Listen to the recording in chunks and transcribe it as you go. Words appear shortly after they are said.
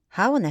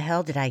How in the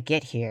Hell Did I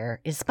Get Here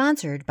is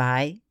sponsored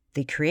by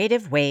the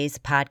Creative Ways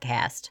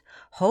podcast.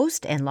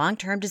 Host and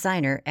long-term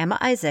designer Emma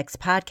Isaac's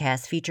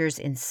podcast features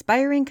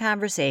inspiring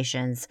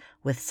conversations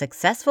with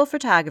successful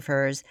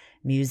photographers,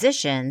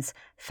 musicians,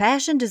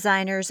 fashion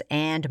designers,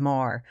 and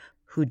more,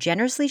 who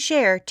generously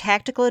share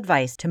tactical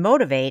advice to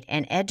motivate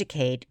and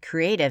educate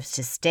creatives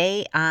to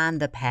stay on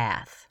the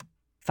path.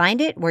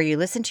 Find it where you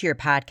listen to your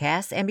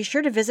podcasts and be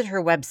sure to visit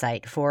her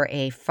website for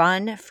a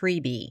fun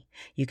freebie.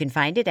 You can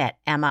find it at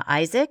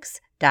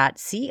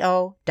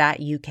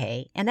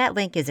emmaisaacs.co.uk, and that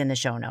link is in the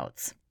show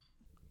notes.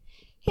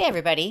 Hey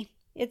everybody,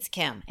 it's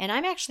Kim, and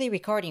I'm actually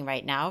recording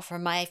right now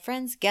from my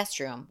friend's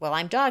guest room while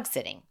I'm dog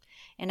sitting.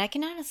 And I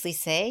can honestly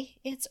say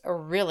it's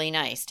really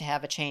nice to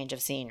have a change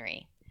of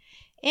scenery.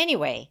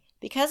 Anyway,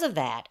 because of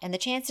that and the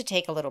chance to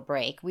take a little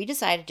break, we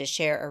decided to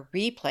share a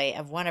replay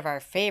of one of our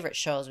favorite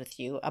shows with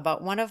you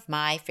about one of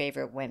my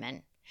favorite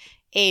women,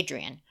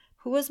 Adrienne,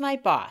 who was my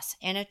boss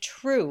and a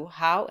true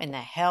how in the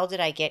hell did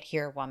I get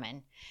here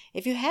woman.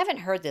 If you haven't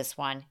heard this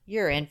one,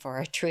 you're in for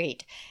a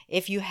treat.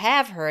 If you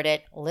have heard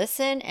it,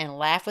 listen and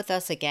laugh with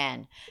us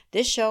again.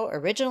 This show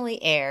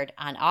originally aired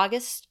on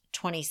August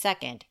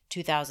 22nd,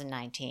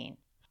 2019.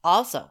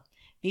 Also,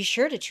 be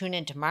sure to tune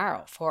in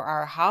tomorrow for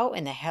our How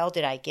in the Hell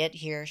Did I Get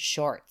Here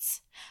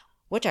shorts,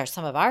 which are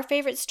some of our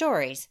favorite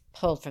stories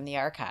pulled from the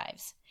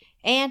archives.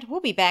 And we'll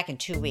be back in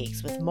 2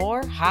 weeks with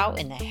more How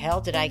in the Hell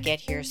Did I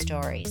Get Here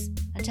stories.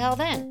 Until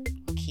then,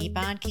 keep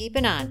on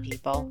keeping on,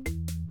 people.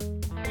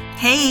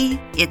 Hey,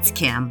 it's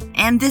Kim,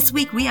 and this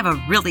week we have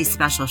a really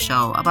special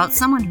show about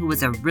someone who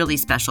was a really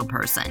special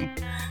person.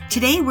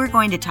 Today we're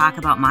going to talk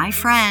about my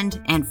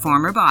friend and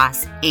former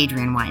boss,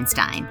 Adrienne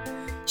Weinstein.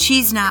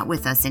 She's not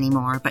with us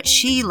anymore, but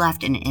she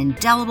left an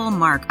indelible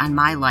mark on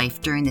my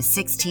life during the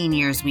 16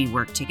 years we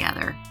worked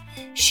together.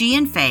 She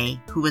and Faye,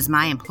 who was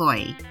my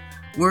employee,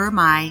 were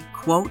my,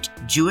 quote,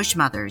 Jewish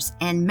mothers,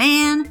 and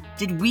man,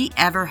 did we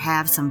ever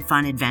have some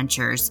fun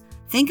adventures.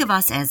 Think of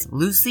us as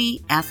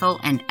Lucy, Ethel,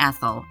 and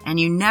Ethel, and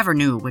you never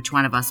knew which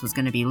one of us was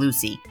going to be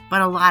Lucy,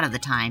 but a lot of the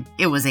time,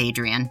 it was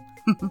Adrienne.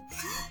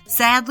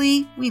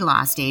 Sadly, we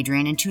lost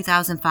Adrienne in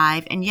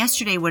 2005, and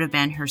yesterday would have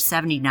been her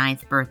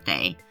 79th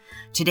birthday.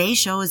 Today's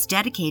show is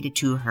dedicated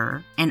to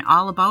her and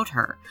all about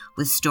her,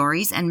 with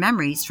stories and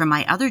memories from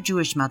my other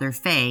Jewish mother,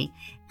 Faye,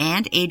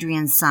 and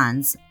Adrienne's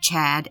sons,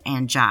 Chad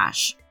and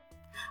Josh.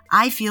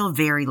 I feel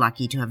very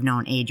lucky to have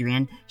known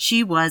Adrienne.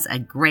 She was a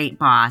great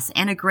boss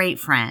and a great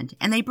friend,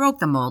 and they broke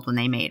the mold when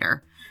they made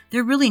her.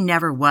 There really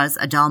never was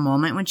a dull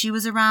moment when she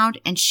was around,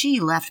 and she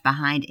left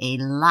behind a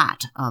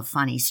lot of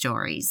funny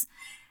stories.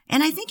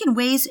 And I think in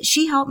ways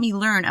she helped me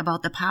learn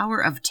about the power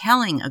of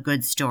telling a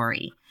good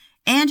story,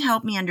 and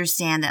help me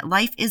understand that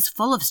life is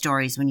full of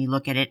stories when you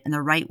look at it in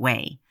the right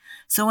way.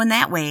 So in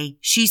that way,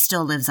 she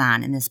still lives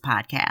on in this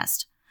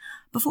podcast.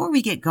 Before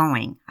we get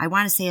going, I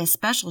want to say a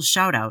special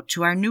shout out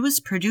to our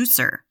newest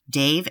producer,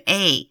 Dave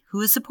A.,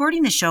 who is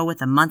supporting the show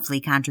with a monthly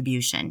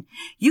contribution.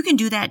 You can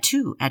do that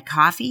too at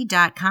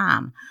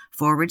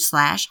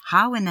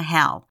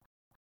coffee.com/howinthehell.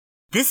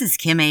 This is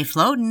Kim A.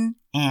 Floden,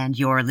 and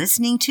you're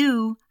listening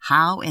to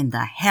How in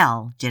the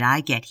Hell Did I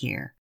Get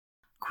Here?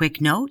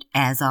 Quick note,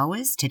 as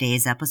always,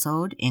 today's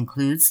episode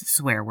includes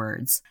swear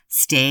words.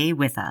 Stay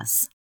with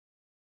us.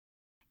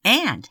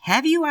 And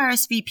have you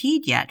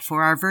RSVP'd yet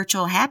for our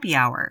virtual happy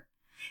hour?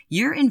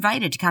 You're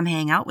invited to come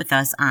hang out with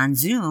us on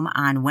Zoom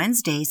on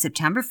Wednesday,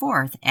 September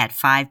 4th at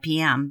 5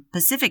 p.m.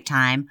 Pacific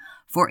Time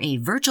for a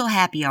virtual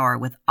happy hour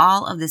with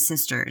all of the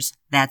sisters.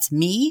 That's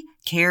me,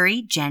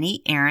 Carrie,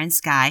 Jenny, Erin,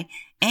 Sky,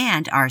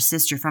 and our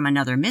sister from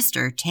another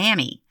mister,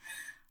 Tammy.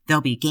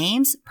 There'll be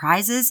games,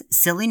 prizes,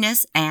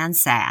 silliness, and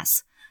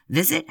sass.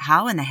 Visit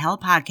How in the Hell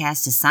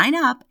podcast to sign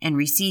up and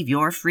receive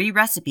your free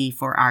recipe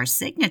for our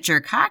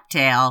signature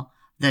cocktail,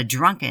 the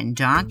Drunken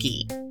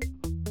Donkey.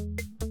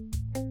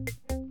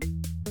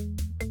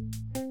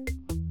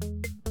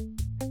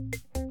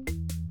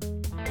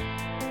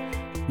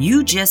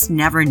 You just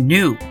never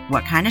knew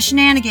what kind of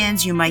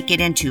shenanigans you might get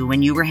into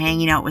when you were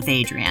hanging out with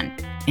Adrienne.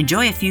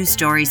 Enjoy a few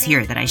stories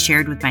here that I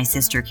shared with my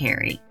sister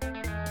Carrie.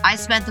 I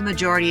spent the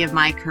majority of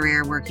my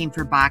career working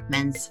for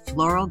Bachman's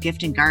Floral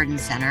Gift and Garden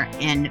Center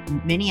in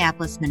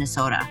Minneapolis,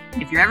 Minnesota.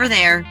 If you're ever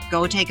there,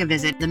 go take a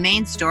visit. The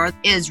main store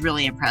is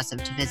really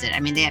impressive to visit.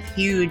 I mean, they have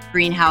huge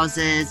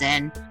greenhouses,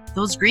 and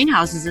those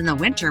greenhouses in the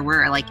winter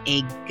were like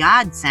a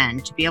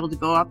godsend. To be able to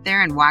go up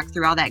there and walk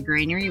through all that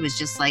greenery was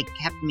just like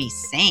kept me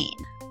sane.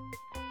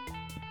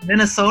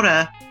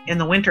 Minnesota in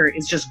the winter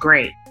is just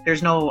great.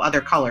 There's no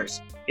other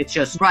colors. It's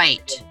just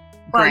right.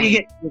 Well, right. You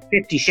get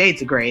 50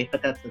 shades of gray,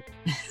 but that's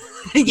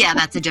yeah,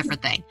 that's a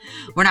different thing.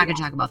 We're not going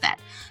to talk about that.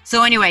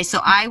 So anyway,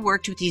 so I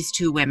worked with these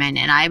two women,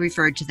 and I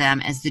referred to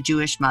them as the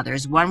Jewish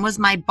mothers. One was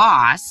my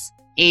boss,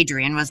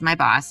 Adrienne was my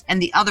boss,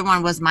 and the other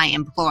one was my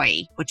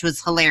employee, which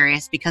was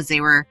hilarious because they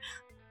were,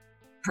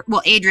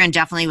 well, Adrienne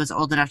definitely was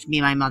old enough to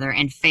be my mother,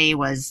 and Faye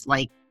was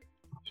like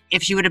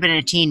if she would have been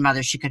a teen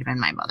mother, she could have been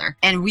my mother.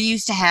 And we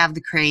used to have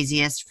the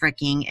craziest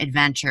freaking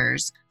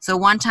adventures. So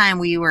one time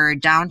we were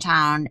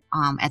downtown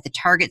at the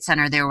Target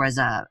Center. There was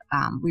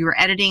we were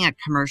editing a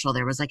commercial.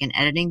 There was like an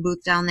editing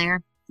booth down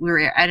there. We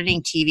were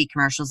editing TV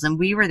commercials, and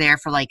we were there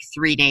for like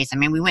 3 days. I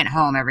mean, we went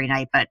home every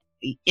night, but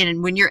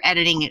when you're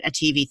editing a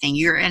TV thing,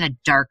 you're in a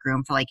dark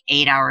room for like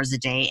 8 hours a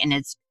day, and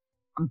it's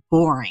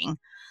boring.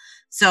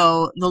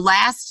 So the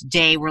last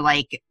day,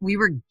 we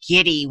were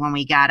giddy when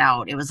we got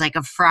out. It was like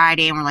a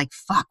Friday, and we're like,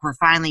 fuck, we're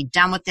finally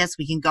done with this.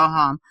 We can go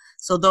home.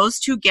 So those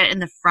two get in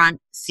the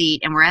front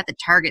seat, and we're at the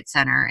Target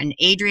Center, and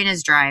Adrian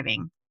is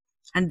driving,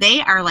 and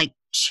they are like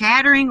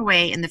chattering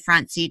away in the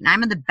front seat, and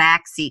I'm in the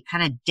back seat,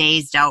 kind of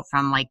dazed out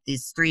from like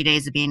these 3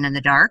 days of being in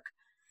the dark.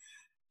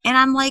 And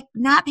I'm like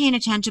not paying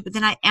attention, but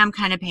then I am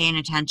kind of paying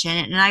attention.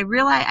 And I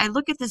realize, I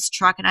look at this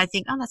truck and I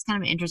think, oh, that's kind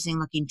of an interesting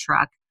looking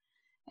truck.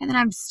 And then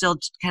I'm still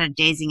kind of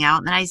dazing out.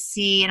 And then I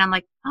see, and I'm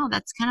like, oh,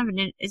 that's kind of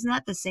isn't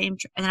that the same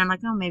truck? And then I'm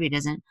like, no, maybe it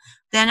isn't.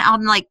 Then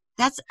I'm like,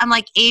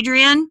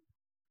 Adrian,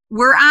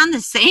 we're on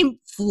the same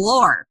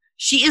floor.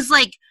 She is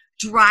like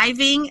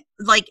driving,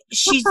 like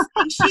she's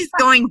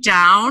going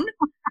down.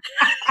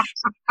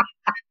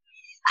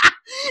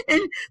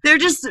 And they're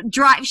just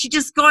she's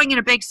just going in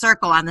a big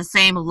circle on the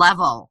same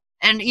level.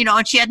 And, and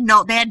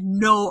they had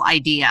no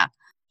idea.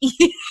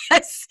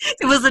 Yes,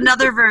 it was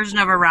another version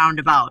of a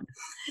roundabout.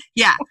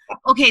 Yeah.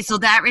 Okay, so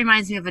that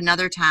reminds me of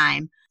another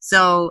time.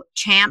 So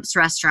Champ's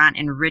Restaurant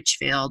in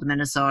Richfield,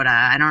 Minnesota,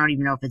 I don't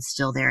even know if it's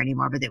still there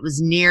anymore, but it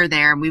was near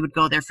there, and we would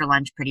go there for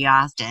lunch pretty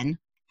often.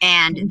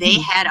 And they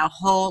had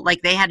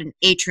they had an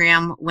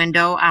atrium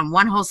window on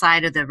one whole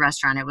side of the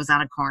restaurant. It was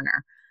on a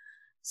corner.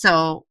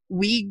 So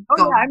we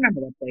go. Yeah, I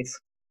remember that place.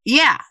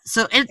 Yeah.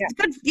 So it's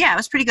good. Yeah, it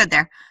was pretty good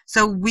there.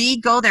 So we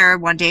go there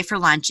one day for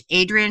lunch.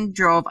 Adrian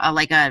drove a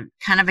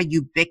kind of a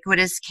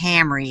ubiquitous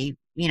Camry,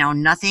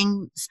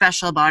 nothing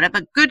special about it,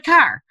 but good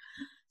car.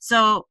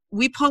 So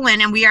we pull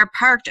in, and we are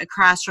parked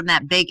across from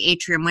that big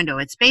atrium window.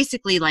 It's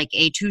basically like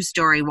a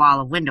 2-story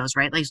wall of windows,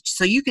 right? Like,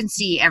 so you can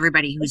see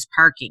everybody who's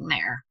parking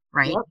there,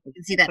 right? Yep. You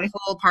can see that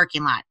whole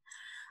parking lot.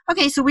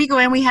 Okay. So we go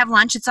in, we have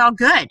lunch. It's all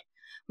good.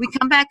 We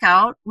come back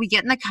out, we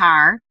get in the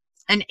car,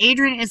 and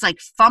Adrian is like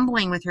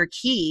fumbling with her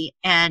key,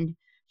 and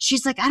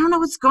she's like, I don't know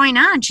what's going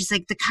on. She's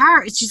like,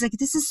 she's like,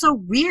 this is so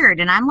weird.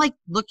 And I'm like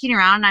looking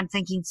around, and I'm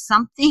thinking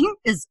something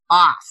is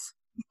off.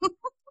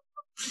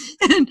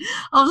 And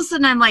all of a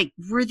sudden I'm like,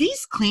 were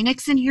these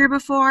Kleenex in here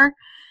before?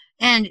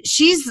 And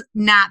she's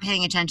not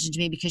paying attention to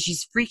me because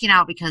she's freaking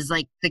out because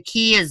like the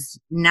key is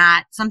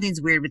something's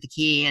weird with the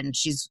key, and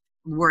she's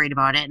worried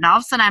about it. And all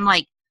of a sudden I'm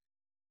like,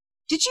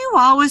 did you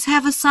always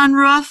have a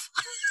sunroof?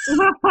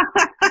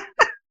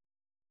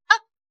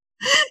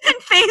 And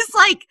Faye's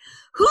like,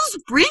 whose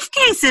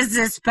briefcase is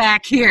this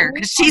back here?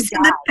 Because she's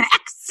in the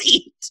back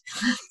seat.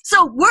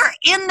 So we're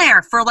in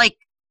there for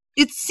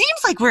it seems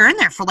like we're in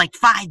there for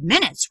 5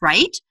 minutes,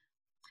 right?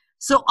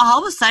 So all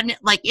of a sudden,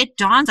 it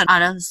dawns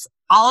on us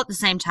all at the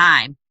same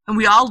time. And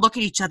we all look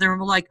at each other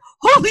and we're like,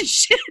 holy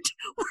shit,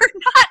 we're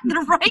not in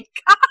the right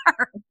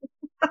car.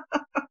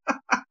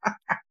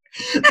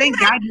 Thank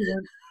God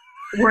you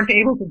weren't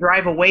able to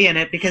drive away in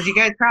it, because you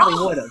guys probably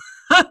would have.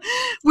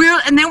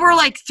 And then we're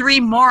like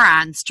 3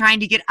 morons trying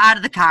to get out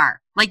of the car.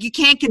 Like, you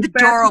can't get the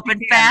door open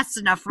fast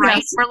enough, right?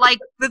 Yes. We're like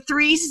the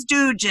 3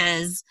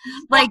 stooges,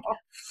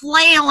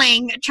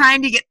 flailing,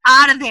 trying to get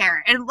out of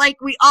there. And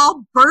we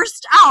all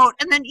burst out.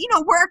 And then,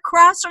 we're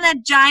across from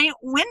that giant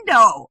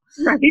window.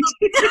 Right.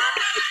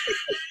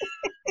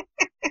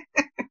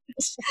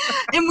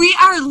 And we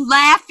are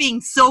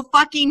laughing so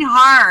fucking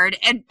hard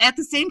and at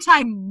the same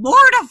time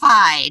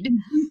mortified.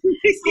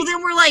 So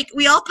then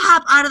we all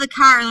pop out of the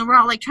car, and then we're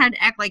all trying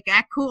to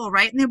act cool,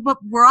 right? And then, but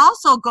we're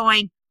also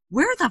going,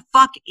 where the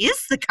fuck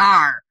is the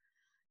car?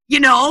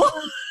 Yeah.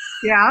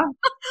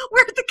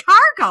 Where'd the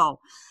car go?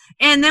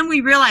 And then we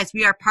realized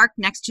we are parked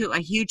next to a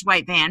huge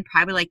white van,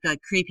 probably like the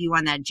creepy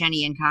one that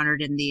Jenny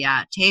encountered in the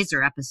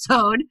Taser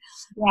episode.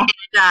 Yeah.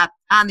 And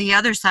on the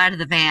other side of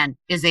the van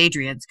is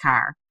Adrian's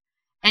car.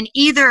 And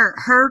either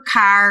her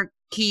car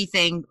key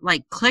thing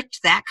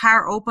clicked that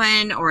car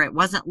open, or it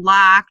wasn't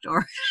locked,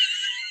 or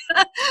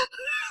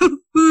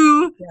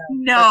who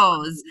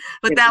knows?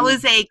 But that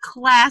was a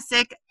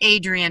classic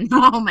Adrian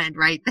moment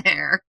right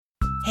there.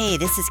 Hey,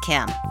 this is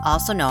Kim,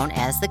 also known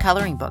as the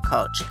Coloring Book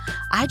Coach.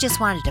 I just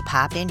wanted to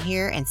pop in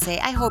here and say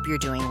I hope you're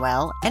doing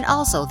well. And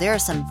also, there are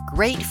some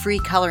great free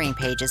coloring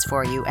pages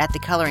for you at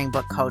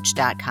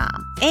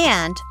thecoloringbookcoach.com.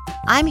 And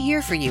I'm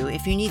here for you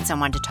if you need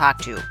someone to talk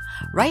to.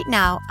 Right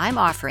now, I'm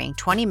offering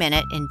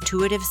 20-minute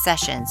intuitive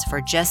sessions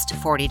for just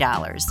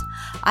 $40.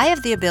 I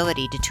have the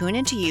ability to tune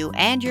into you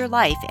and your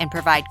life and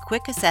provide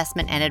quick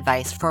assessment and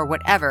advice for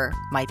whatever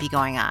might be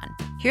going on.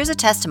 Here's a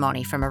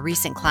testimony from a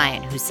recent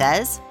client who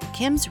says,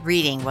 Kim's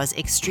reading was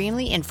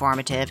extremely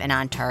informative and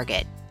on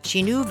target.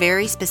 She knew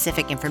very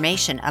specific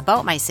information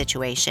about my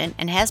situation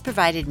and has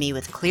provided me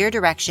with clear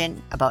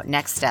direction about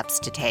next steps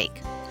to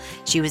take.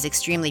 She was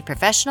extremely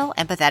professional,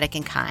 empathetic,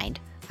 and kind.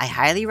 I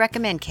highly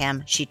recommend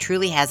Kim. She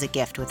truly has a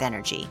gift with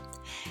energy.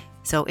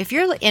 So if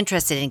you're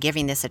interested in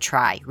giving this a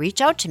try,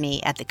 reach out to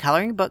me at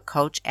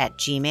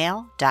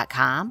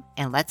thecoloringbookcoach@gmail.com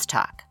and let's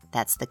talk.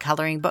 That's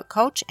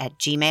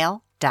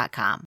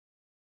thecoloringbookcoach@gmail.com.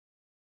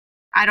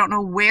 I don't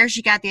know where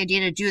she got the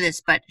idea to do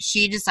this, but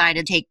she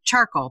decided to take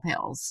charcoal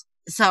pills.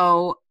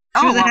 So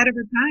she was ahead of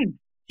her time.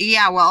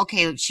 Yeah, well,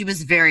 okay, she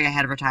was very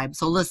ahead of her time.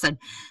 So listen,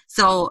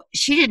 so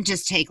she didn't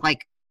just take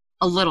like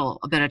a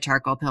bit of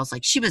charcoal pills.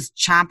 Like she was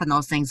chomping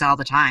those things all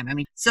the time. I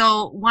mean,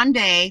 so one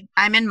day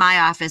I'm in my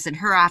office and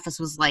her office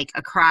was like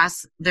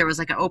across, there was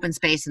like an open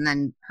space and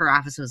then her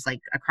office was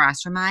like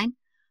across from mine.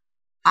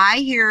 I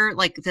hear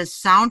like this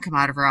sound come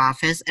out of her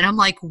office and I'm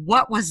like,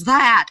 what was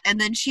that?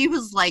 And then she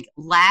was like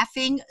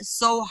laughing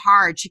so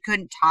hard she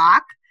couldn't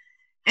talk.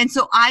 And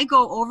so I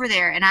go over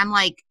there and I'm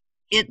like,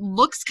 it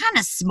looks kind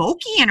of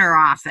smoky in her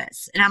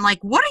office. And I'm like,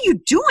 what are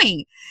you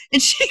doing? And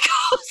she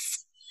goes,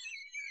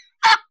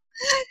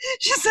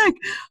 she's like,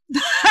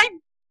 I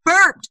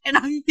burped and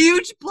a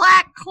huge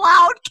black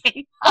cloud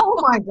came out.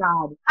 Oh my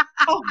God.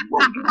 Oh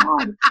my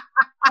God.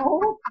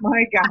 Oh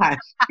my gosh.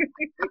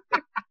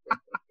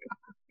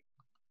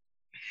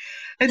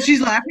 And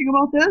she's laughing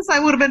about this? I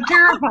would have been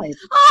terrified.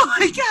 Oh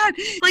my God.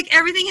 Like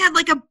everything had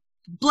like a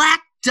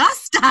black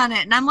dust on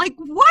it. And I'm like,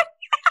 what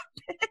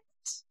happened?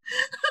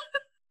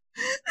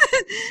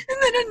 And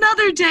then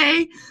another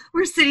day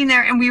we're sitting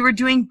there and we were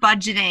doing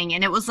budgeting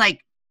and it was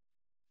like,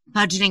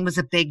 budgeting was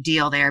a big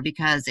deal there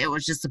because it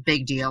was just a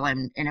big deal.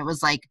 And it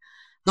was like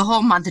the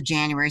whole month of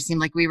January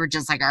seemed like we were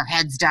just like our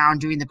heads down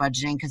doing the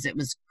budgeting because it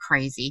was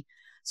crazy.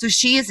 So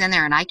she is in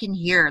there and I can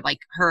hear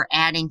like her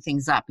adding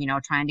things up, you know,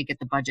 trying to get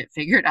the budget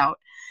figured out.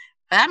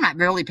 But I'm not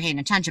really paying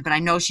attention, but I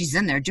know she's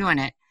in there doing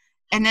it.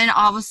 And then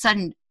all of a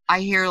sudden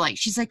I hear like,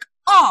 she's like,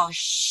 oh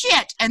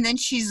shit. And then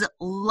she's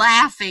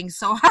laughing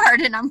so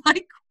hard. And I'm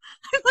like,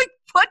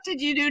 what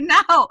did you do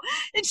now?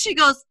 And she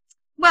goes,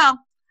 well,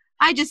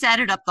 I just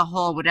added up the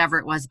whole, whatever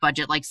it was,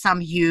 budget, like some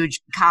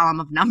huge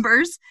column of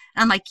numbers.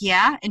 And I'm like,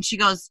 yeah. And she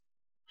goes,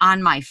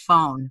 on my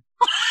phone.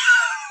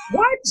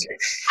 What?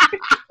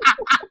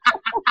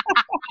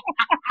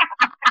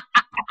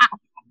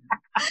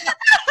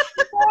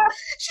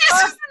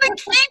 She's using the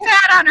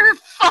keypad on her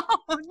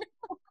phone.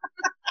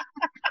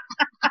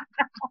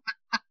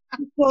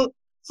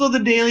 So the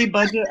daily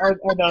budget or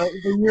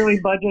the yearly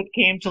budget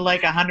came to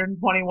like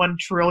 121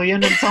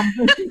 trillion and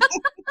something.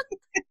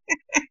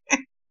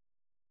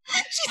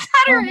 She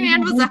thought her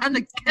hand was on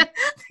the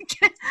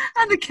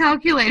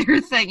calculator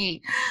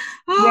thingy.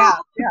 Oh,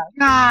 yeah.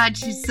 God,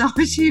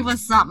 she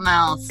was something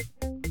else.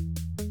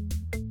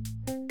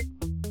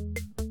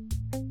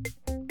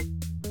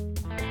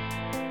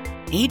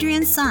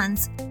 Adrian's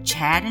sons,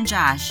 Chad and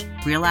Josh,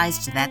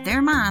 realized that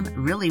their mom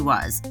really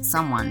was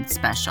someone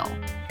special.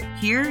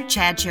 Here,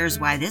 Chad shares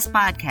why this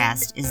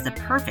podcast is the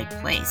perfect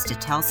place to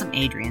tell some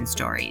Adrian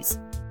stories.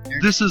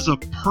 This is a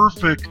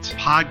perfect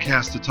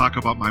podcast to talk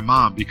about my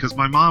mom because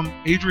my mom,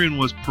 Adrian,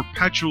 was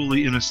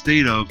perpetually in a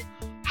state of,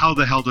 how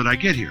the hell did I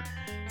get here?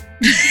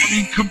 I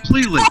mean,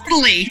 completely.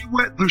 Totally.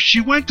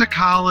 She went to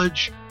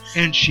college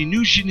and she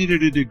knew she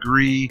needed a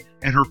degree,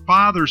 and her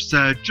father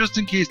said, just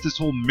in case this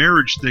whole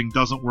marriage thing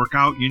doesn't work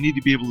out, you need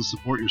to be able to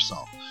support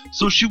yourself.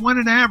 So she went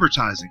into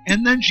advertising,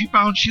 and then she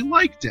found she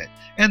liked it.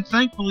 And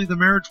thankfully, the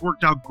marriage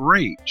worked out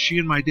great. She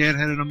and my dad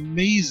had an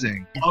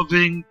amazing,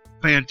 loving,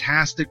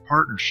 fantastic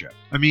partnership.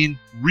 I mean,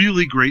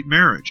 really great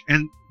marriage.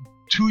 And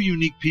two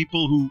unique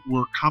people who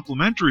were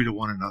complementary to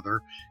one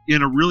another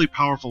in a really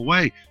powerful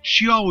way.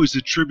 She always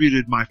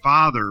attributed to my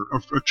father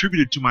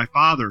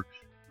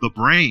the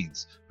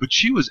brains, but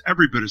she was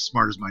every bit as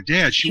smart as my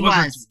dad. She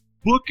wasn't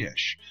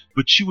bookish,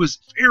 but she was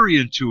very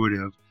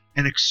intuitive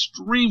and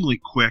extremely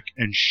quick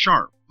and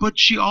sharp. But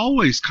she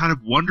always kind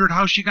of wondered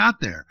how she got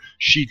there.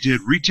 She did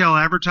retail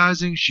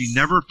advertising. She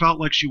never felt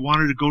like she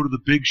wanted to go to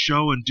the big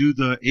show and do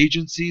the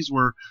agencies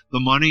where the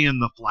money and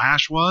the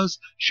flash was.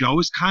 She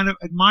always kind of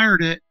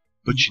admired it,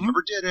 but she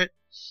never did it.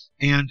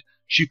 And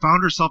she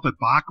found herself at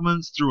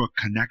Bachman's through a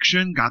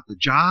connection, got the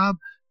job,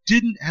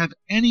 didn't have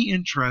any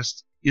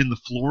interest in the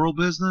floral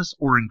business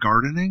or in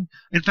gardening.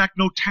 In fact,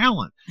 no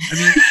talent. I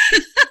mean,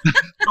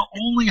 the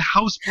only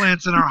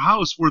houseplants in our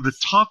house were the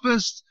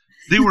toughest.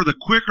 They were the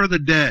quick or the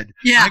dead.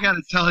 Yeah. I got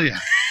to tell you,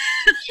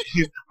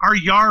 our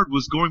yard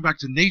was going back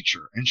to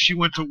nature, and she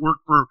went to work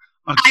for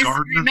a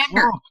garden and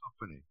floral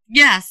company.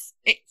 Yes.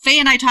 Faye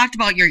and I talked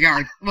about your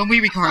yard when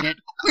we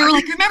recorded. We were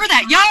like, remember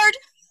that yard?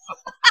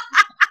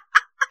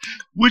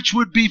 Which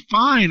would be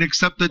fine,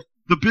 except that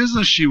the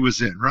business she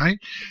was in, right?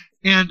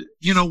 And,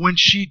 you know, when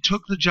she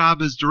took the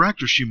job as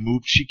director, she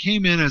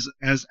came in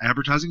as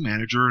advertising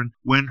manager. And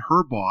when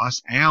her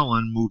boss,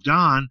 Alan, moved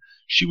on,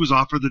 she was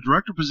offered the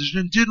director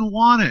position and didn't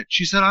want it.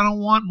 She said, I don't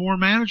want more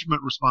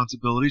management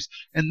responsibilities.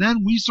 And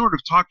then we sort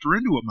of talked her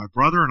into it. My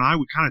brother and I,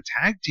 we kind of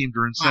tag teamed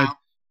her and said,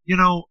 you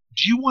know,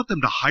 do you want them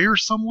to hire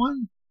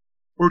someone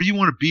or do you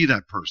want to be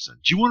that person?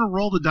 Do you want to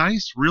roll the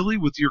dice really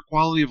with your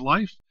quality of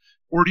life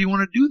or do you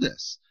want to do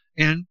this?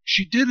 And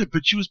she did it,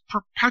 but she was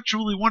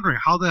perpetually wondering,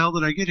 how the hell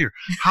did I get here?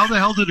 How the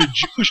hell did a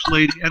Jewish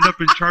lady end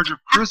up in charge of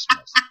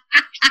Christmas?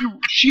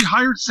 She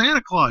hired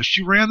Santa Claus.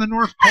 She ran the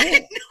North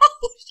Pole.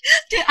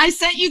 I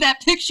sent you that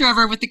picture of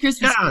her with the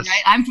Christmas tree,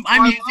 right? I'm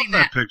using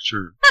that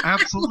picture.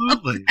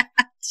 Absolutely.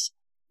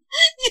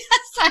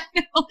 Yes, I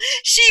know.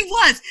 She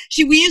was.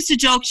 We used to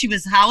joke she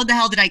was, how the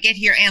hell did I get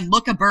here? And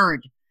look, a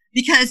bird.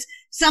 Because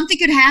something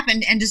could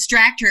happen and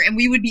distract her, and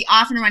we would be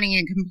off and running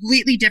in a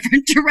completely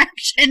different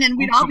direction, and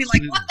we'd all be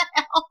like, what the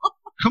hell?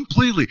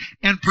 Completely.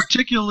 And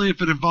particularly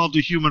if it involved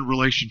a human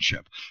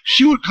relationship.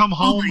 She would come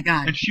home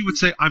and she would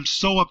say, I'm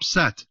so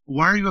upset.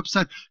 Why are you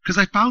upset? Because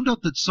I found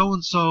out that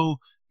so-and-so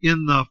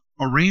in the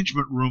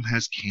arrangement room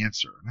has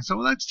cancer. And I said,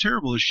 well, that's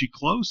terrible. Is she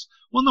close?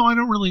 Well, no, I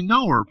don't really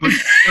know her, but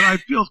I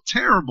feel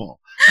terrible.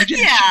 She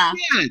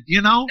did,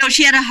 you know? No,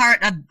 she had a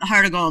heart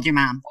of gold, your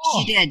mom.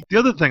 Oh, she did. The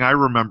other thing I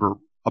remember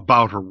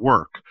about her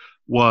work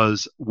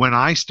was when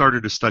I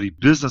started to study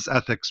business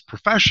ethics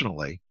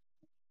professionally,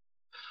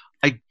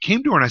 I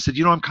came to her and I said,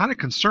 you know, I'm kind of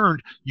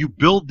concerned you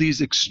build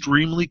these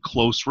extremely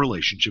close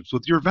relationships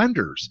with your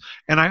vendors.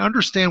 And I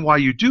understand why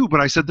you do,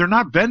 but I said, they're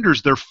not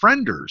vendors, they're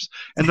frienders.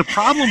 And the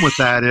problem with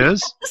that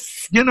is,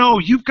 you know,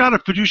 you've got a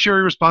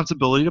fiduciary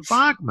responsibility to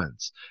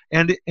Bachman's.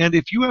 And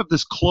if you have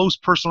this close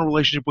personal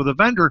relationship with a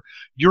vendor,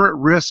 you're at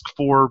risk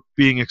for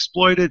being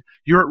exploited.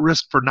 You're at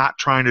risk for not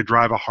trying to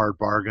drive a hard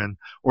bargain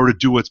or to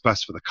do what's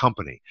best for the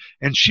company.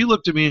 And she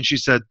looked at me and she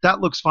said, that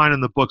looks fine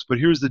in the books, but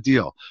here's the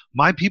deal.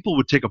 My people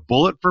would take a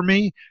bullet for me,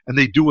 and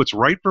they do what's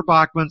right for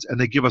Bachman's, and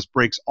they give us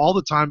breaks all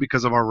the time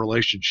because of our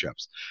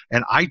relationships.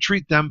 And I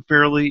treat them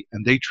fairly,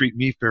 and they treat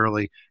me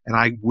fairly, and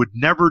I would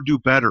never do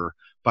better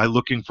by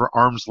looking for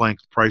arm's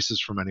length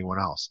prices from anyone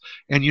else.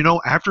 And you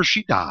know, after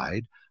she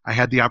died, I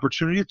had the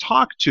opportunity to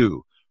talk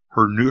to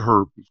her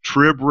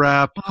trib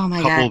rep, a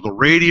couple of the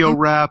radio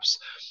reps,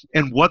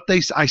 and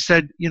I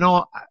said, you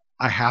know,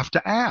 I have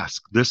to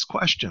ask this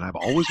question. I've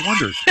always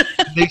wondered.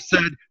 They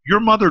said, your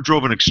mother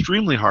drove an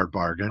extremely hard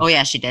bargain. Oh,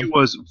 yeah, she did. She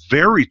was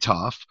very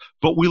tough,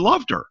 but we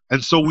loved her.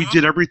 And so we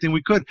did everything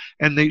we could.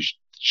 And they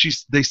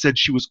said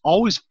she was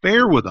always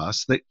fair with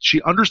us, that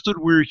she understood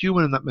we were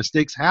human and that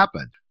mistakes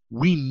happen.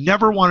 We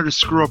never wanted to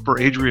screw up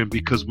for Adrienne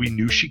because we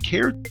knew she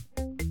cared.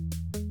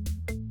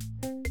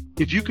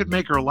 If you could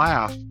make her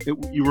laugh,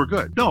 you were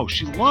good. No,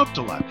 she loved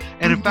to laugh.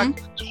 And in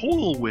fact, the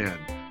total win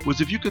was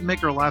if you could make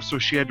her laugh so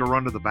she had to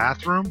run to the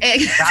bathroom.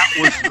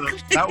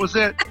 That was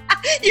it.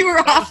 You were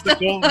off the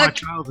goal of my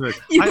childhood.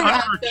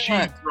 I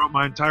underachieved throughout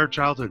my entire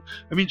childhood.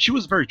 I mean, she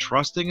was very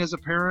trusting as a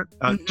parent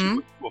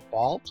to a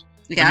fault.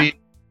 Yeah. I mean,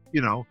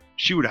 you know,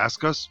 she would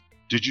ask us,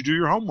 did you do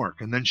your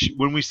homework? And then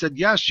when we said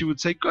yes, she would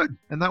say good.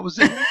 And that was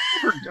it.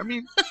 I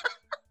mean,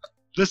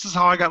 this is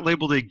how I got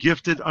labeled a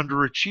gifted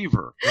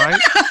underachiever, right?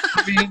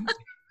 I mean,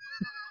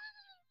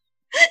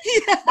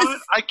 yes. But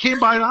I came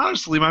by it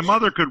honestly. My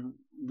mother could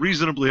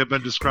reasonably have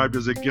been described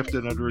as a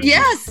gifted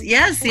underachiever.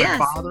 Yes. My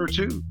father,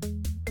 too.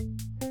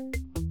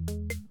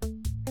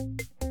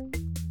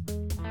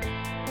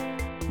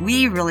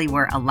 We really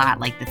were a lot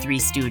like the Three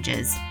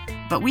Stooges,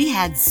 but we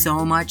had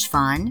so much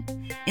fun.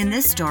 In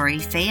this story,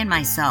 Faye and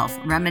myself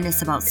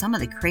reminisce about some of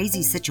the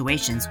crazy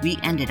situations we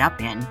ended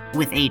up in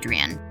with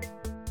Adrienne.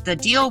 The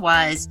deal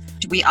was,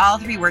 we all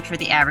three worked for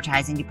the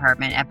advertising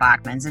department at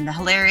Bachman's, and the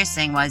hilarious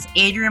thing was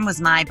Adrienne was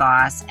my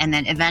boss, and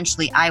then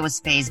eventually I was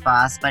Faye's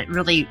boss, but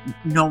really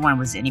no one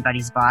was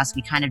anybody's boss.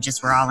 We kind of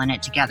just were all in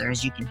it together,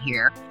 as you can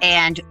hear.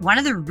 And one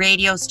of the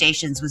radio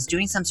stations was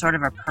doing some sort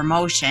of a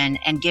promotion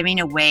and giving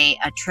away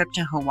a trip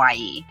to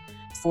Hawaii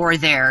for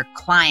their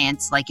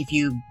clients, like if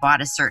you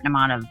bought a certain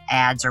amount of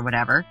ads or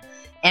whatever.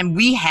 And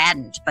we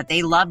hadn't, but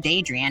they loved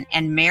Adrienne,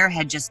 and Mare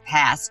had just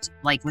passed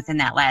like within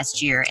that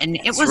last year. And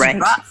it was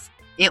rough.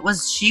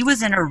 She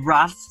was in a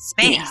rough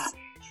space. Yeah.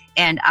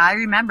 And I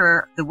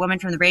remember the woman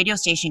from the radio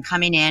station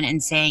coming in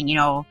and saying, you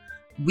know,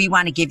 we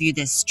want to give you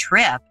this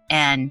trip.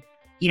 And,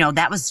 you know,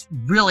 that was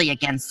really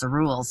against the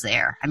rules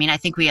there. I mean, I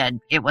think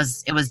it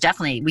was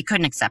definitely, we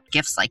couldn't accept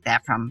gifts like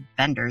that from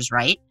vendors,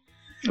 right?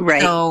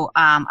 Right. So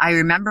I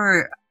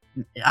remember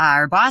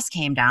our boss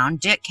came down,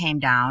 Dick came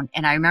down,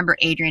 and I remember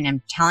Adrienne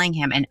and telling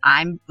him, and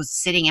I was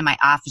sitting in my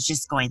office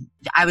just going,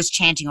 I was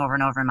chanting over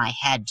and over in my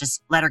head,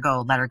 just let her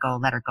go, let her go,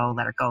 let her go,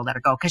 let her go, let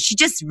her go, because she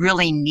just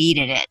really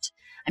needed it.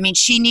 I mean,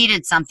 she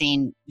needed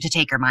something to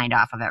take her mind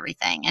off of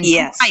everything. And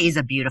Hawaii is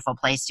a beautiful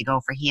place to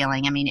go for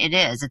healing. I mean, it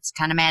is. It's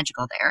kind of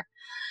magical there.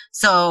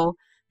 So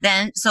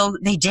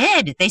they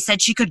did. They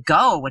said she could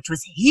go, which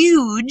was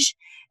huge.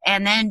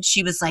 And then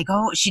she was like,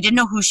 oh, she didn't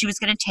know who she was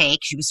going to take.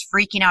 She was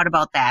freaking out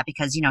about that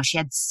because, you know, she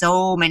had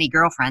so many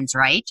girlfriends,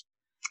 right?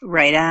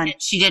 Right on.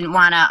 And she didn't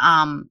want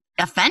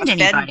to offend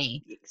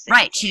anybody. Exactly.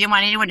 Right. She didn't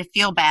want anyone to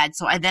feel bad.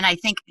 So then I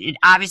think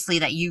obviously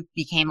that you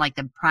became like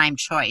the prime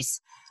choice.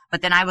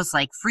 But then I was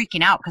like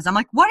freaking out because I'm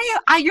like, what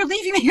are you're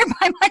leaving me here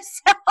by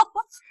myself?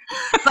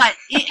 But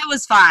it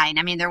was fine.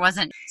 I mean, there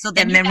wasn't. So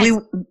then,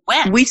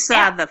 we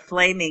saw the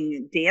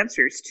flaming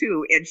dancers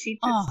too, and she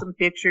took some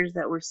pictures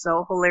that were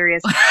so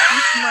hilarious.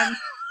 Each one,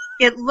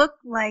 it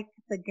looked like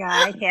the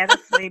guy had a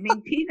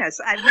flaming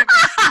penis. I've never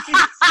seen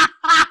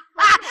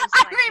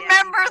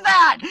remember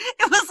that.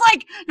 It was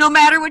like no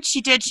matter what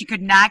she did, she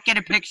could not get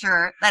a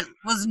picture that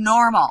was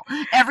normal.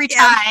 Every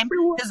time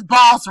his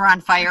balls were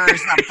on fire or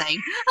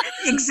something.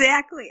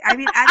 Exactly. I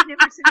mean, I've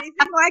never seen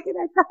anything like it.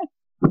 I thought,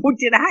 oh,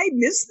 did I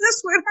miss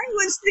this when I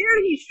was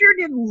there? He sure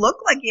didn't look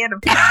like he had a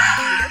penis,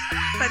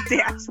 but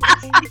that's what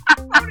she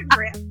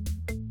photographed.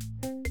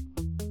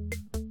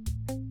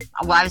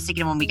 Well, I was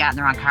thinking when we got in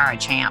the wrong car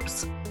at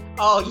Champs.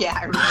 Oh, yeah,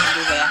 I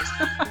remember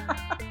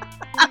that.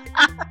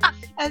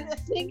 And the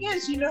thing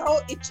is,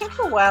 it took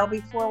a while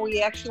before we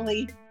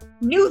actually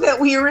knew that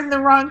we were in the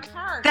wrong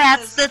car.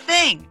 That's the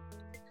thing.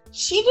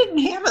 She didn't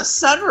have a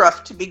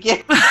sunroof to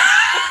begin with.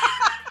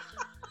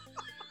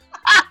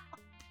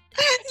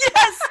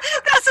 Yes,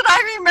 that's what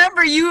I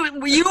remember. You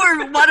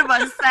were one of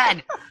us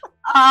said.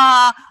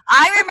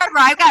 I remember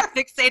I got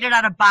fixated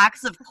on a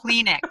box of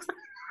Kleenex.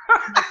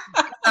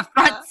 The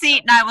front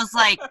seat, and I was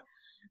like,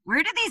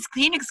 where did these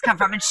Kleenex come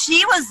from? And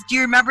she was, do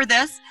you remember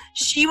this?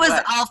 She was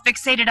all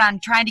fixated on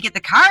trying to get the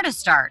car to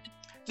start.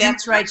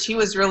 That's right. She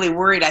was really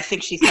worried. I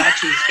think she thought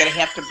she was going to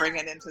have to bring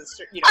it into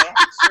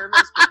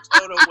service or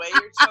towed away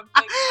or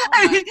something.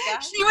 Oh,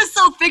 she was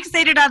so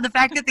fixated on the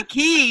fact that the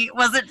key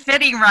wasn't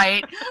fitting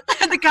right,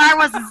 and the car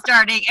wasn't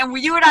starting.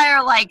 And you and I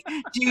are like,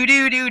 do.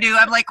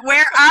 I'm like,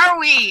 where are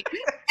we?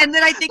 And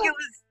then I think it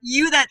was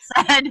you that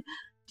said,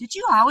 did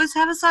you always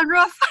have a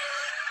sunroof?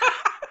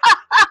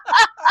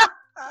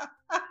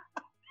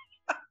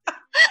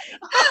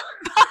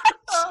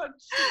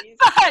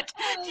 But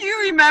do you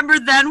remember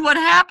then what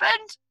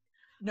happened?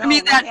 No, I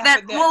mean,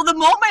 the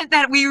moment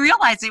that we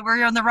realized that we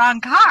were in the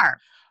wrong car.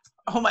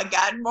 Oh my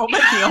God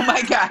moment. The oh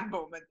my God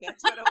moment.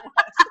 That's what it was.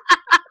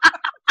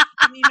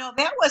 And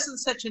that wasn't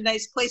such a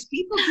nice place.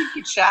 People did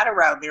get shot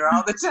around there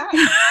all the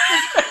time.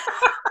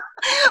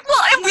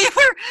 Well, and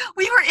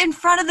we were in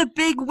front of the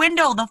big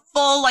window, the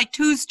full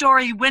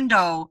 2-story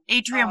window,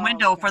 atrium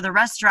window for the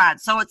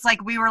restaurant. So it's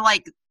like we were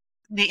like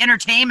the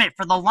entertainment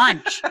for the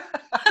lunch.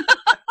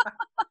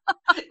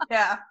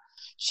 Yeah.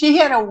 She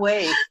had a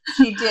way.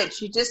 She did.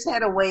 She just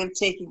had a way of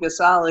taking us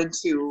all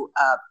into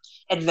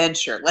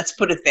adventure. Let's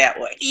put it that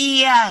way.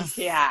 Yes.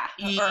 Yeah.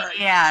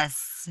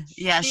 Yes.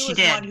 Yes, she did.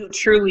 She was one who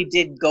truly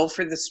did go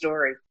for the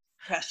story.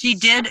 Yes. She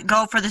did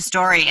go for the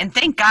story. And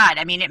thank God.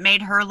 I mean, it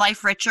made her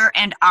life richer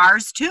and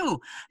ours too.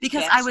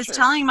 Because I was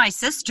telling my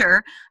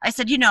sister, I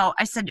said,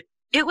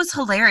 it was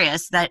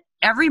hilarious that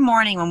every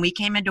morning when we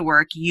came into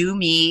work, you,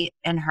 me,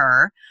 and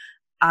her,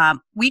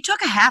 we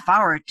took a half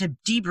hour to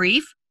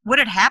debrief what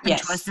had happened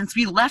to us since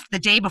we left the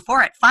day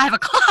before at 5:00.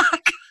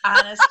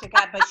 Honest to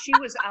God, but she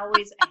was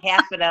always a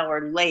half an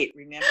hour late,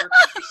 remember?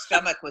 Her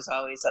stomach was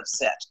always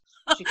upset.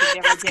 She could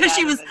never That's because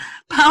she was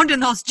pounding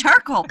those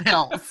charcoal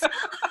pills.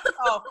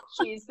 Oh,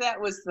 geez, that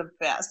was the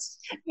best.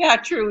 Yeah,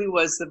 it truly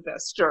was the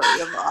best story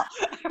of all.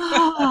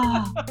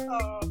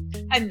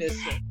 I miss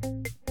it.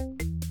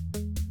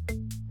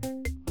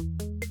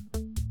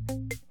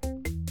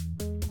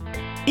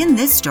 In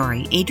this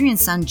story,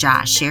 Adrian's son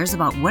Josh shares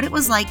about what it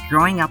was like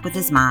growing up with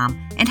his mom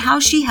and how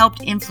she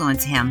helped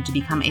influence him to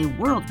become a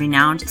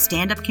world-renowned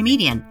stand-up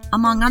comedian,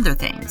 among other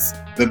things.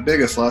 The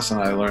biggest lesson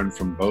I learned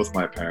from both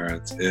my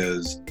parents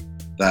is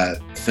that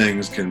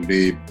things can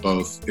be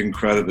both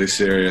incredibly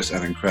serious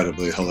and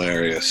incredibly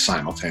hilarious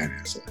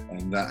simultaneously.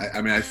 And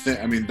I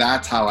think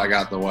that's how I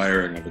got the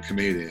wiring of a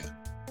comedian,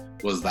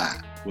 was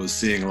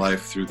seeing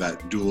life through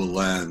that dual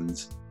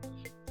lens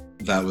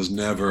that was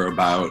never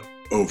about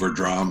over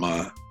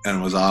drama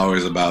and was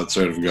always about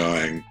sort of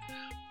going,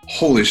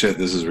 holy shit,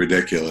 this is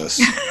ridiculous.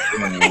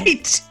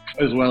 Right.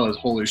 As well as,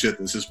 holy shit,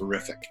 this is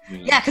horrific.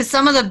 Yeah, because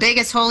some of the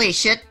biggest holy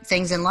shit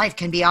things in life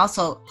can be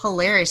also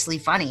hilariously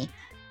funny.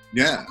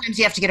 Yeah. Sometimes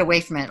you have to get away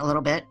from it a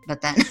little bit,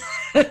 but then,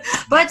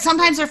 but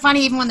sometimes they're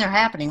funny even when they're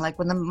happening, like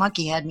when the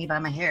monkey had me by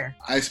my hair.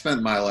 I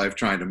spent my life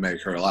trying to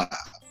make her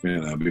laugh,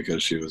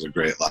 because she was a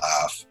great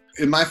laugh.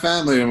 In my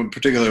family, and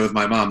particularly with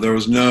my mom, there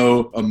was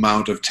no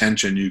amount of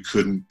tension you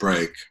couldn't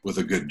break with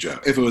a good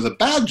joke. If it was a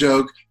bad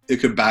joke,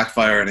 it could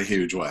backfire in a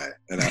huge way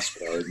and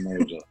escalate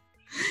majorly.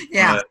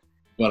 Yeah.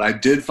 But I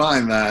did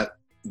find that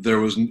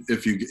there was,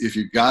 if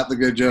you got the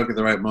good joke at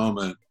the right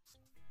moment,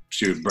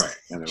 she would break.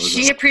 And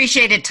she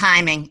appreciated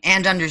timing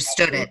and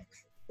understood it.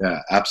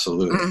 Yeah,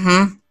 absolutely.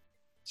 Mm-hmm.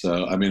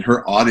 So,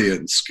 her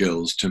audience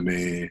skills to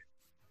me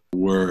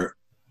were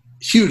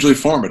hugely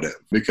formative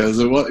because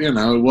it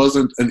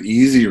wasn't an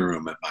easy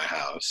room at my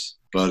house,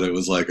 but it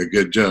was like a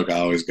good joke. I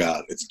always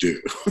got its due.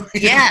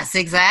 Yes,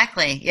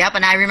 exactly. Yep.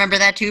 And I remember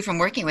that too from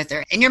working with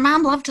her. And your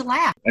mom loved to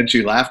laugh. And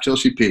she laughed till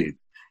she peed.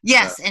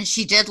 Yes. And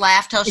she did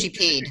laugh till she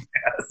peed.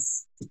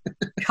 Yes.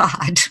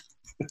 God.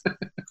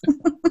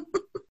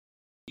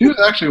 She was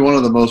actually one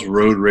of the most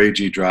road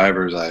ragey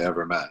drivers I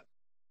ever met.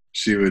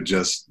 She would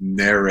just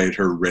narrate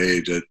her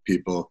rage at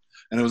people.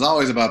 And it was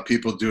always about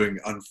people doing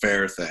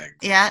unfair things.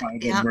 Yeah. Trying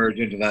to merge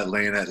into that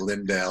lane at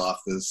Lyndale off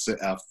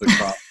the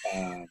cross.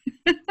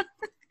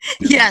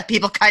 Yeah,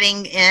 people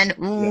cutting in.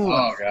 Ooh.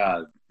 Oh,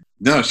 God.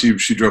 No, she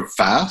drove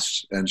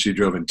fast and she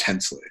drove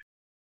intensely.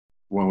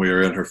 When we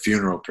were in her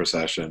funeral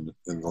procession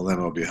in the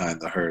limo behind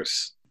the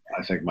hearse,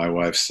 I think my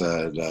wife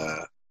said,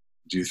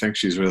 do you think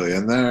she's really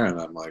in there? And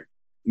I'm like,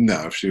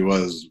 no, if she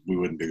was, we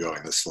wouldn't be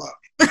going this slow.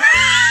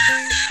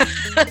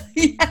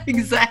 Yeah,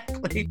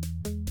 exactly.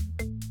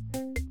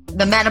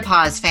 The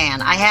menopause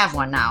fan. I have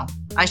one now.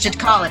 I should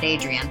call it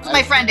Adrian. It's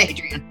my friend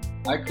Adrian.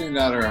 I cleaned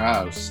out her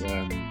house,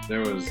 and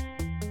there was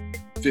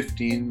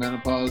 15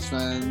 menopause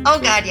fans. Oh,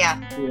 God, yeah.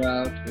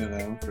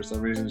 Out, for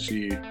some reason,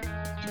 she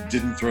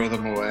didn't throw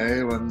them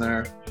away when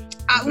they're...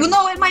 well,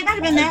 no, it might not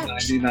have been that.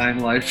 99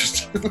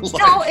 life.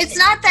 No, it's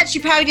not that she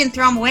probably didn't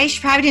throw them away. She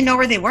probably didn't know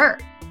where they were.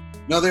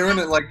 No, they were in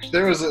it,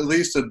 there was at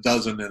least a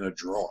dozen in a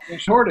drawer.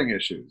 Hoarding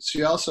issues.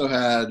 She also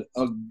had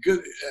a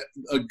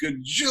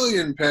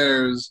gajillion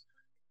pairs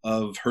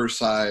of her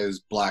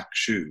size black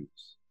shoes.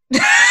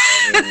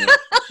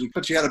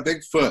 But she had a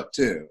big foot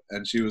too,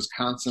 and she was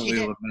constantly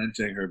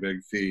lamenting her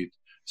big feet.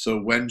 So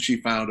when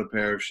she found a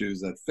pair of shoes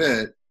that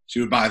fit,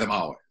 she would buy them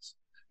always.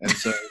 And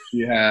so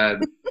she had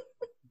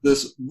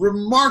this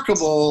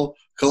remarkable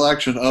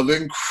collection of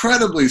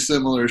incredibly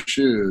similar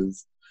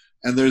shoes.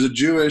 And there's a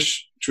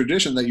Jewish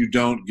tradition that you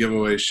don't give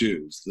away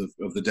shoes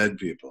of the dead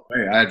people.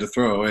 Hey, I had to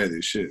throw away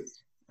these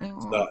shoes.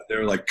 So they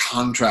were like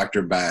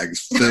contractor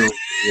bags filled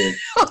with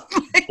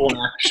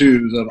black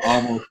shoes of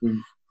almost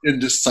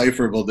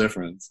indecipherable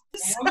difference.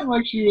 It wasn't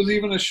like she was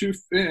even a shoe.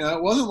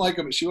 It wasn't like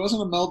she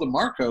wasn't a Melda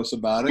Marcos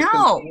about it.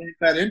 No, it wasn't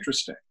that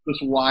interesting. This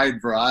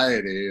wide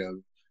variety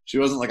of. She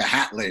wasn't like a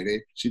hat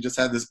lady. She just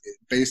had this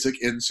basic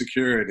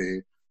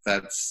insecurity.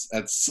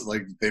 That's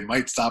like they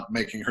might stop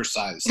making her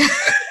size.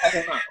 I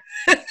don't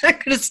know. They're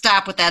gonna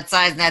stop with that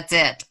size, and that's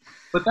it.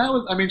 But that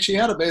was. I mean, she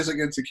had a basic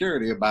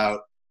insecurity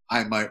about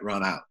I might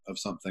run out of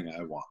something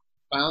I want.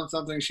 Found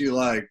something she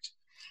liked.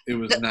 It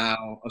was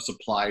now a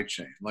supply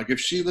chain. Like if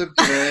she lived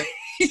today,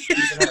 she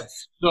would have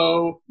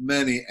so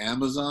many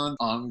Amazon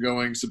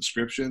ongoing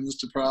subscriptions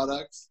to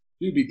products.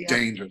 She'd be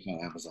dangerous on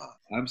Amazon.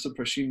 I'm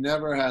surprised she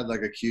never had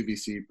like a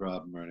QVC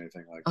problem or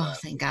anything like that. Oh,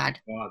 thank God.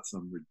 She bought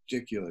some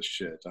ridiculous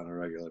shit on a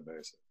regular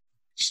basis.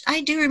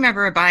 I do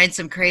remember her buying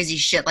some crazy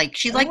shit. Like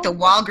she liked the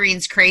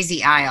Walgreens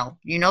crazy aisle.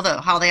 You know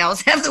how they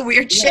always have the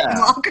weird shit in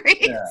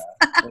Walgreens? Yeah,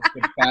 like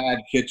the bad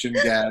kitchen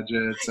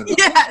gadgets. And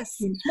yes.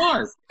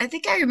 Smart. I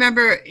think I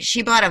remember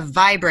she bought a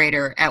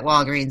vibrator at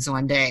Walgreens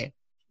one day.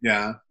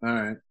 Yeah, all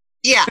right.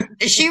 Yeah,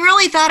 she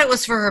really thought it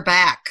was for her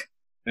back.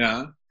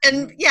 Yeah.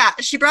 And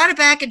she brought it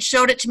back and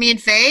showed it to me and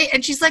Faye,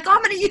 and she's like, "Oh,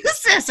 I'm going to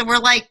use this," and we're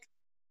like,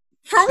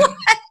 "For what?"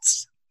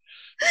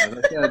 As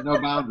I said, no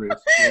boundaries.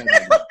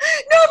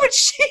 No, but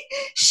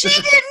she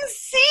didn't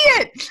see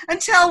it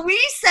until we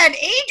said,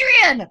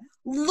 "Adrian,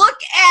 look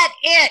at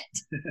it.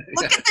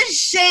 Look at the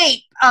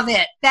shape of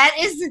it. That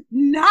is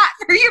not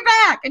for your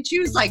back." And she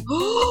was like,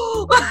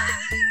 "Oh."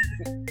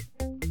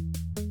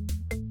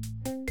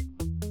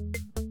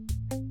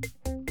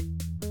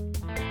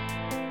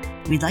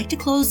 We'd like to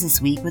close this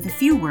week with a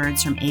few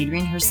words from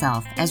Adrian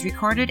herself as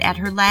recorded at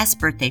her last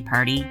birthday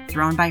party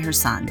thrown by her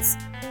sons.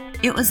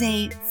 It was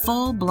a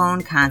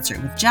full-blown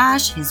concert with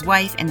Josh, his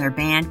wife, and their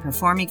band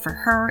performing for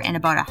her and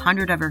about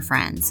 100 of her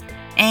friends.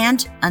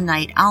 And a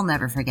night I'll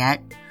never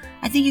forget.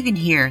 I think you can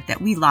hear that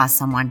we lost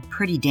someone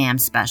pretty damn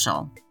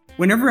special.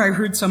 Whenever I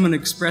heard someone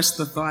express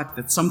the thought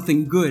that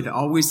something good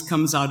always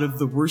comes out of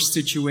the worst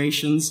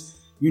situations,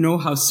 you know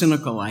how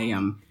cynical I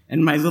am.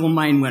 And my little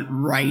mind went,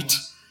 right.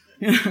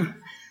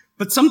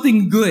 But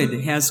something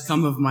good has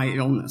come of my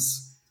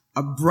illness.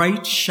 A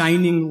bright,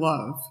 shining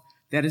love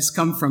that has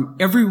come from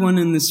everyone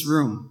in this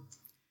room.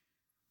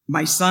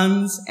 My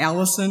sons,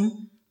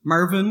 Allison,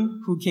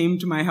 Marvin, who came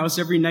to my house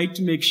every night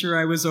to make sure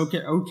I was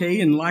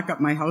okay and lock up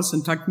my house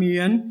and tuck me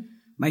in.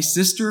 My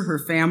sister, her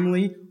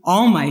family,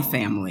 all my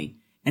family,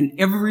 and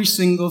every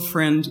single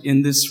friend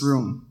in this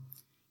room.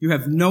 You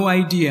have no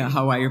idea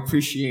how I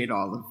appreciate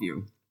all of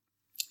you.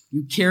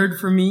 You cared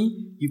for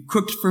me, you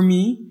cooked for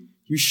me,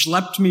 you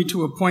schlepped me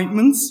to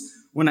appointments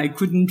when I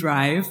couldn't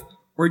drive,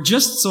 or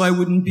just so I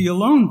wouldn't be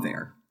alone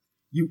there.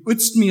 You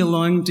utzed me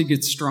along to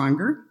get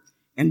stronger,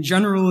 and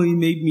generally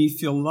made me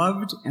feel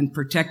loved and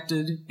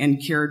protected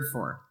and cared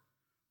for.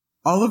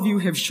 All of you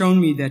have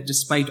shown me that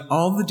despite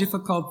all the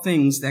difficult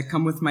things that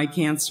come with my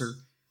cancer,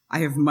 I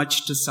have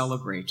much to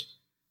celebrate.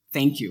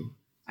 Thank you.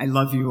 I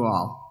love you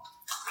all.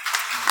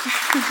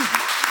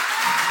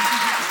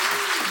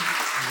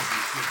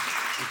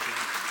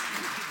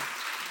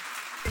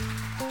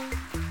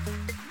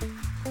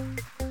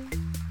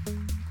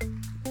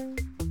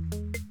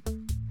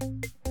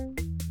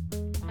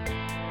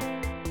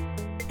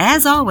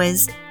 As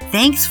always,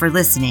 thanks for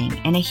listening,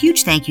 and a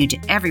huge thank you to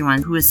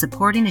everyone who is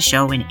supporting the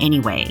show in any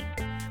way.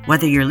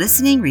 Whether you're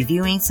listening,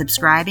 reviewing,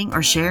 subscribing,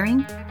 or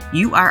sharing,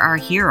 you are our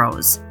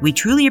heroes. We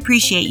truly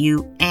appreciate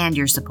you and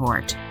your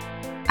support.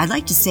 I'd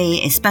like to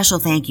say a special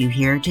thank you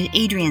here to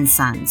Adrian's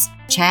sons,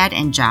 Chad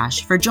and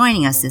Josh, for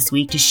joining us this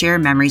week to share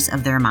memories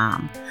of their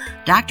mom.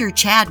 Dr.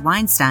 Chad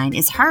Weinstein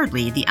is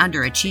hardly the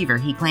underachiever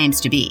he claims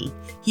to be.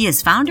 He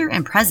is founder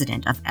and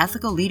president of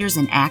Ethical Leaders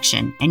in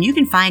Action, and you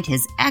can find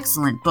his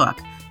excellent book,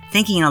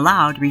 Thinking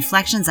Aloud,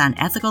 Reflections on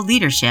Ethical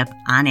Leadership,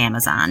 on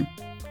Amazon.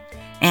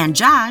 And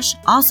Josh,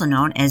 also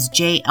known as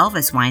J.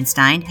 Elvis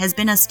Weinstein, has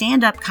been a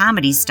stand-up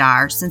comedy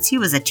star since he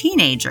was a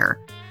teenager.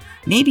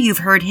 Maybe you've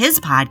heard his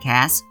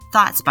podcast,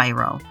 Thought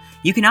Spiral.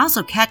 You can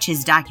also catch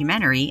his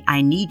documentary,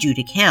 I Need You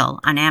to Kill,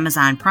 on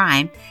Amazon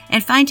Prime,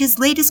 and find his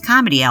latest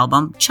comedy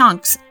album,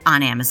 Chunks,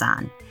 on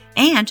Amazon.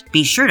 And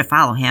be sure to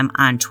follow him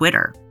on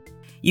Twitter.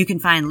 You can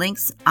find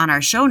links on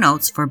our show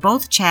notes for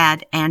both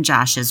Chad and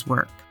Josh's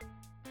work.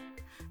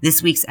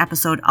 This week's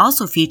episode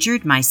also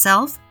featured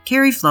myself,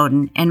 Carrie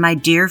Floden, and my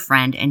dear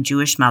friend and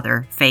Jewish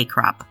mother, Faye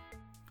Krupp.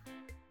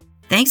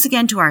 Thanks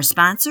again to our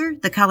sponsor,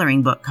 The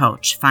Coloring Book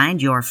Coach.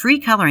 Find your free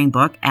coloring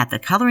book at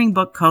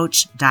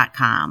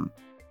thecoloringbookcoach.com.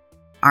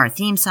 Our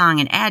theme song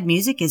and ad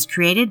music is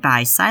created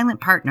by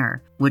Silent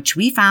Partner, which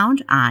we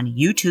found on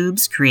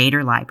YouTube's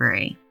Creator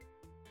Library.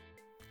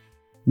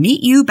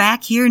 Meet you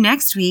back here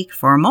next week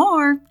for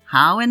more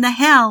How in the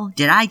Hell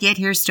Did I Get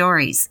Here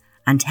stories.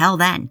 Until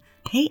then,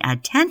 pay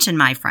attention,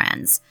 my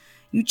friends.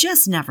 You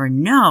just never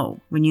know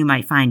when you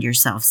might find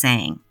yourself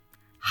saying,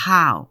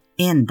 How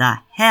in the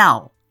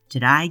hell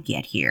did I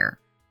get here?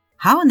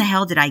 How in the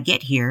Hell Did I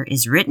Get Here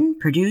is written,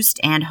 produced,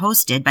 and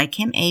hosted by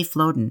Kim A.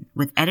 Floden,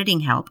 with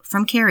editing help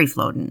from Carrie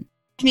Floden.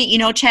 You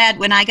know, Chad,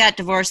 when I got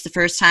divorced the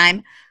first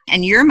time,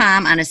 and your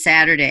mom on a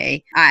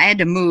Saturday, I had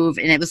to move,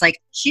 and it was like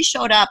she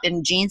showed up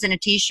in jeans and a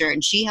T-shirt,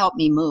 and she helped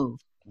me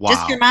move.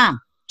 Wow.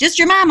 Just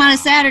your mom on a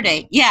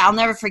Saturday. Yeah, I'll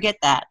never forget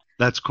that.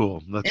 That's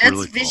cool. That's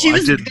really cool. She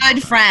was a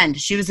good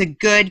friend. She was a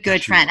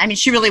good friend. I mean,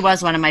 she really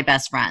was one of my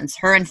best friends.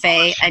 Her and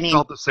Faye. She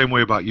felt the same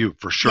way about you,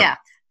 for sure. Yeah.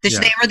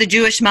 They were the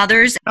Jewish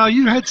mothers. Oh,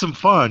 you had some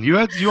fun. You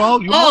all.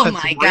 Oh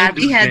my God,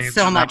 we had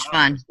so much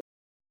fun.